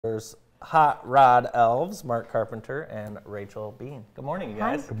There's Hot Rod Elves, Mark Carpenter and Rachel Bean. Good morning, you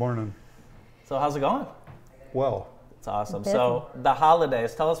guys. Hi. Good morning. So how's it going? Well. It's awesome. Busy. So the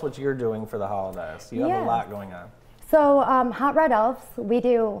holidays, tell us what you're doing for the holidays. You have a lot going on. So Hot Rod Elves, we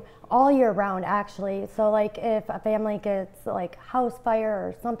do all year round actually. So like if a family gets like house fire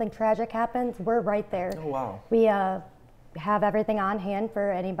or something tragic happens, we're right there. Oh, wow. We have everything on hand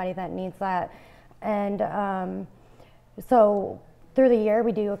for anybody that needs that. And so through the year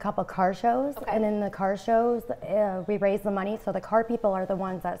we do a couple car shows, and in the car shows we raise the money. So the car people are the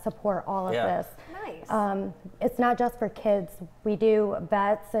ones that support all of this. Nice. It's not just for kids. We do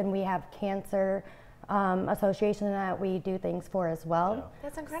vets and we have cancer association that we do things for as well. Yeah.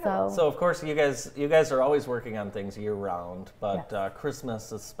 That's incredible. So of course you guys are always working on things year round, but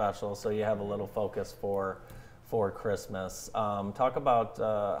Christmas is special, so you have a little focus for Christmas. Talk about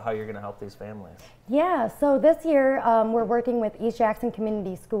how you're going to help these families. Yeah, so this year we're working with East Jackson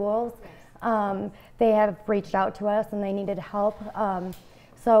Community Schools. They have reached out to us and they needed help.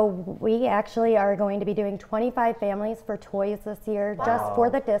 So we actually are going to be doing 25 families for toys this year, just for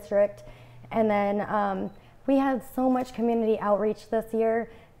the district. And then we had so much community outreach this year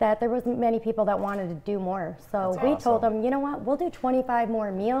that there wasn't many people that wanted to do more. So we told them, you know what, we'll do 25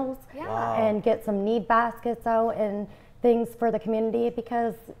 more meals and get some need baskets out and things for the community,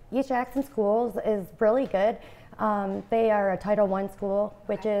 because East Jackson Schools is really good. They are a Title I school,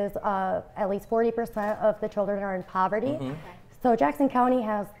 which is at least 40% of the children are in poverty. So Jackson County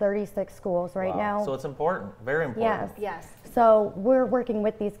has 36 schools right now. So it's important, very important. Yes. So we're working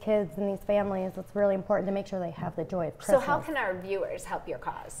with these kids and these families. It's really important to make sure they have the joy of Christmas. So how can our viewers help your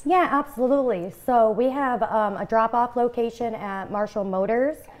cause? Yeah, absolutely. So we have a drop-off location at Marshall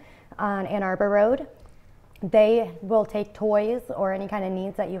Motors on Ann Arbor Road. They will take toys or any kind of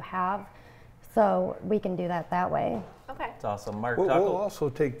needs that you have. So we can do that way. Okay. It's awesome. Mark, We'll also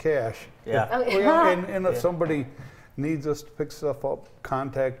take cash. Yeah. And if somebody needs us to pick stuff up,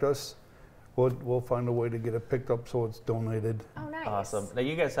 contact us. We'll find a way to get it picked up so it's donated. Oh, nice. Awesome. Now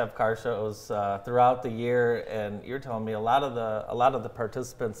you guys have car shows throughout the year, and you're telling me a lot of the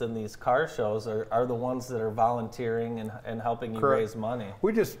participants in these car shows are the ones that are volunteering and helping you raise money.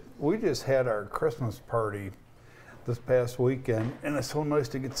 We just had our Christmas party this past weekend, and it's so nice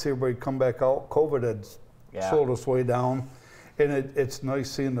to get to see everybody come back out. COVID had slowed us way down. And it's nice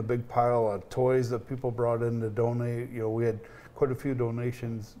seeing the big pile of toys that people brought in to donate. You know, we had quite a few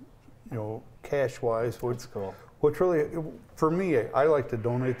donations, you know, cash-wise. Which, cool. Which really, for me, I like to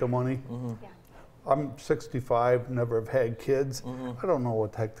donate the money. I'm 65, never have had kids. I don't know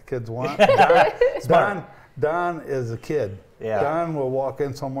what the heck the kids want. Don is a kid. Yeah. Don will walk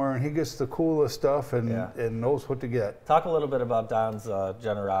in somewhere and he gets the coolest stuff and knows what to get. Talk a little bit about Don's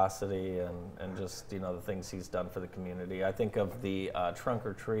generosity and just, you know, the things he's done for the community. I think of the trunk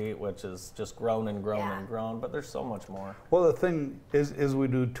or treat, which has just grown and grown and grown, but there's so much more. Well, the thing is we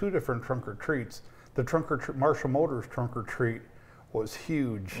do two different trunk or treats. The Marshall Motors trunk or treat was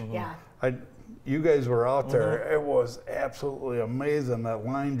huge. Yeah. You guys were out there. It was absolutely amazing. That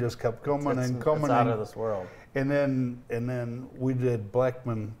line just kept coming and coming. It's out of this world. And then we did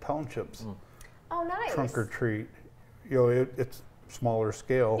Blackman Township's Oh, nice. trunk or treat. You know, it's smaller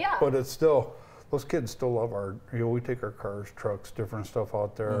scale, but it's still, those kids still love our, you know, we take our cars, trucks, different stuff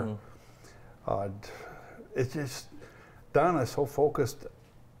out there. It's just, Don is so focused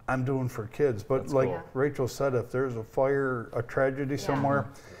on doing for kids. But That's like cool. Rachel said, if there's a fire, a tragedy somewhere,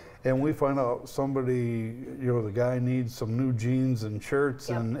 and we find out somebody, you know, the guy needs some new jeans and shirts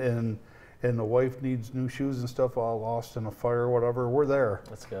and the wife needs new shoes and stuff all lost in a fire or whatever, we're there.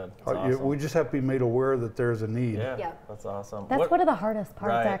 That's good. That's awesome. We just have to be made aware that there's a need. Yeah, that's awesome. That's one of the hardest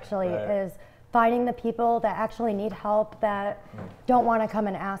parts actually is finding the people that actually need help that don't want to come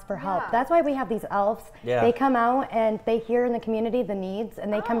and ask for help. That's why we have these elves. They come out and they hear in the community the needs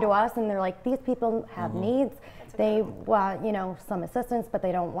and they come to us and they're like, these people have needs. They want, you know, some assistance, but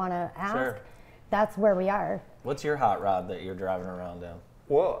they don't want to ask. That's where we are. What's your hot rod that you're driving around in?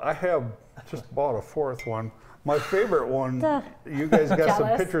 Well, I have just bought a fourth one. My favorite one, you guys got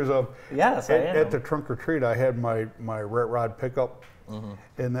some pictures of. Yes, at the trunk or treat, I had my Ret Rod pickup,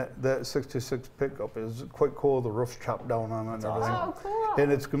 and that 66 pickup is quite cool. The roof's chopped down on it and everything. Oh, cool.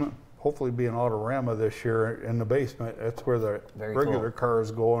 And it's going to hopefully be an Autorama this year in the basement. That's where the regular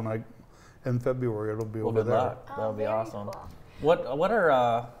cars go, and in February it'll be over good there. Luck. That'll be awesome. Cool. What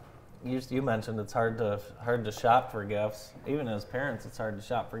are you mentioned it's hard to shop for gifts. Even as parents, it's hard to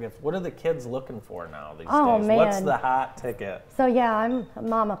shop for gifts. What are the kids looking for now these days? Man. What's the hot ticket? So yeah, I'm a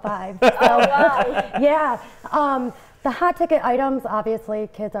mom of 5. So, yeah. The hot ticket items, obviously,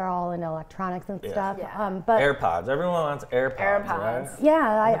 kids are all into electronics and stuff. Yeah. But AirPods. Everyone wants AirPods, right?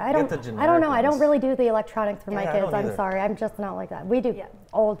 yeah, I don't. I don't know. I don't really do the electronics for my I kids. don't I'm either. sorry. I'm just not like that. We do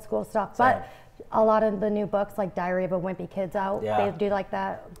old school stuff, Same. but a lot of the new books, like Diary of a Wimpy Kid's out. Yeah. They do like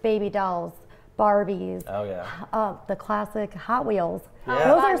that. Baby dolls, Barbies. Oh yeah. The classic Hot Wheels. Yeah.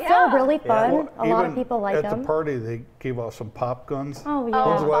 Those are still really fun. Well, a lot of even people like at them. the party, they gave out some pop guns. Oh yeah.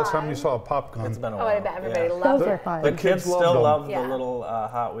 When's the last time you saw a pop gun? It's been a while. Oh, I bet everybody yeah. loves Those it. are fun. The kids still them. love Yeah. the little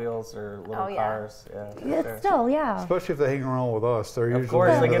Hot Wheels or little Oh, yeah. cars. Yeah. for It's sure. still, yeah. Especially if they hang around with us, they're usually Of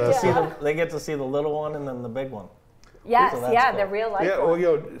course, they into get to that see stuff. they get to see the little one and then the big one. Yes, So that's yeah, cool. the real life Yeah, one.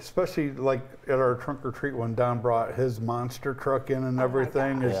 well, especially like at our trunk or treat when Don brought his monster truck in and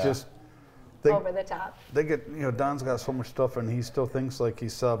everything. It's Yeah. just Over the top. they get Don's got so much stuff and he still thinks like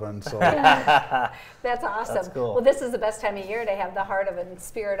he's 7. So That's awesome. That's cool. Well, this is the best time of year to have the heart of and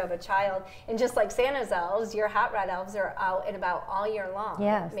spirit of a child. And just like Santa's elves, your hot rod elves are out and about all year long,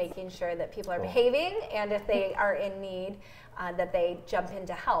 Yes. making sure that people are behaving, and if they are in need, that they jump in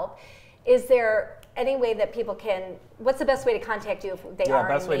to help. Is there any way that people can? What's the best way to contact you if they are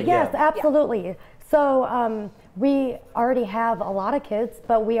best in way to need? get- Yes, absolutely. So we already have a lot of kids,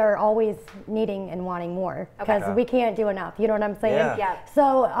 but we are always needing and wanting more because Okay. we can't do enough. You know what I'm saying? Yeah. Yeah.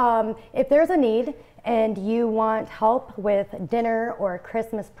 So if there's a need and you want help with dinner or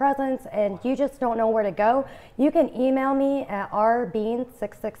Christmas presents and you just don't know where to go, you can email me at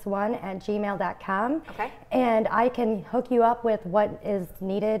rbean661@gmail.com. Okay. And I can hook you up with what is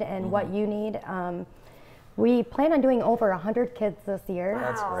needed and what you need. We plan on doing over 100 kids this year.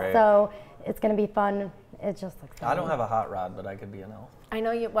 That's great. So it's going to be fun. It just looks I don't have a hot rod, but I could be an elf. I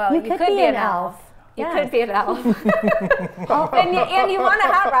know you. Well, You you could be an elf. You Yes. could be an elf. and you want a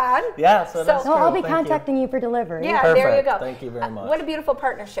hot rod. Yeah, so that's No, I'll true. be Thank you. contacting you for delivery. Yeah, Perfect. there you go. Thank you very much. What a beautiful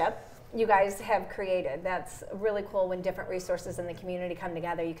partnership you guys have created. That's really cool when different resources in the community come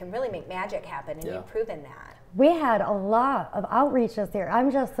together. You can really make magic happen, and Yeah. you've proven that. We had a lot of outreach this year.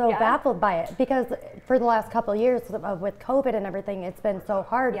 I'm just so Yeah. baffled by it because for the last couple of years with COVID and everything, it's been so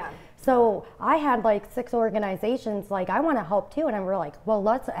hard. Yeah. So I had like 6 organizations like, I want to help too. And we're like, well,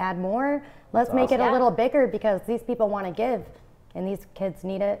 let's add more. Let's make it awesome. a little bigger because these people want to give and these kids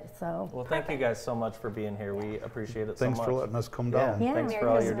need it. So Well, thank you guys so much for being here. We appreciate it thanks so much. for letting us come Yeah, down. Yeah. thanks Merry for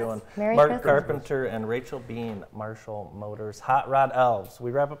all you're Christmas. doing. Merry Mark Christmas. Carpenter and Rachel Bean, Marshall Motors, Hot Rod Elves.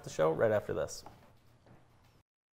 We wrap up the show right after this.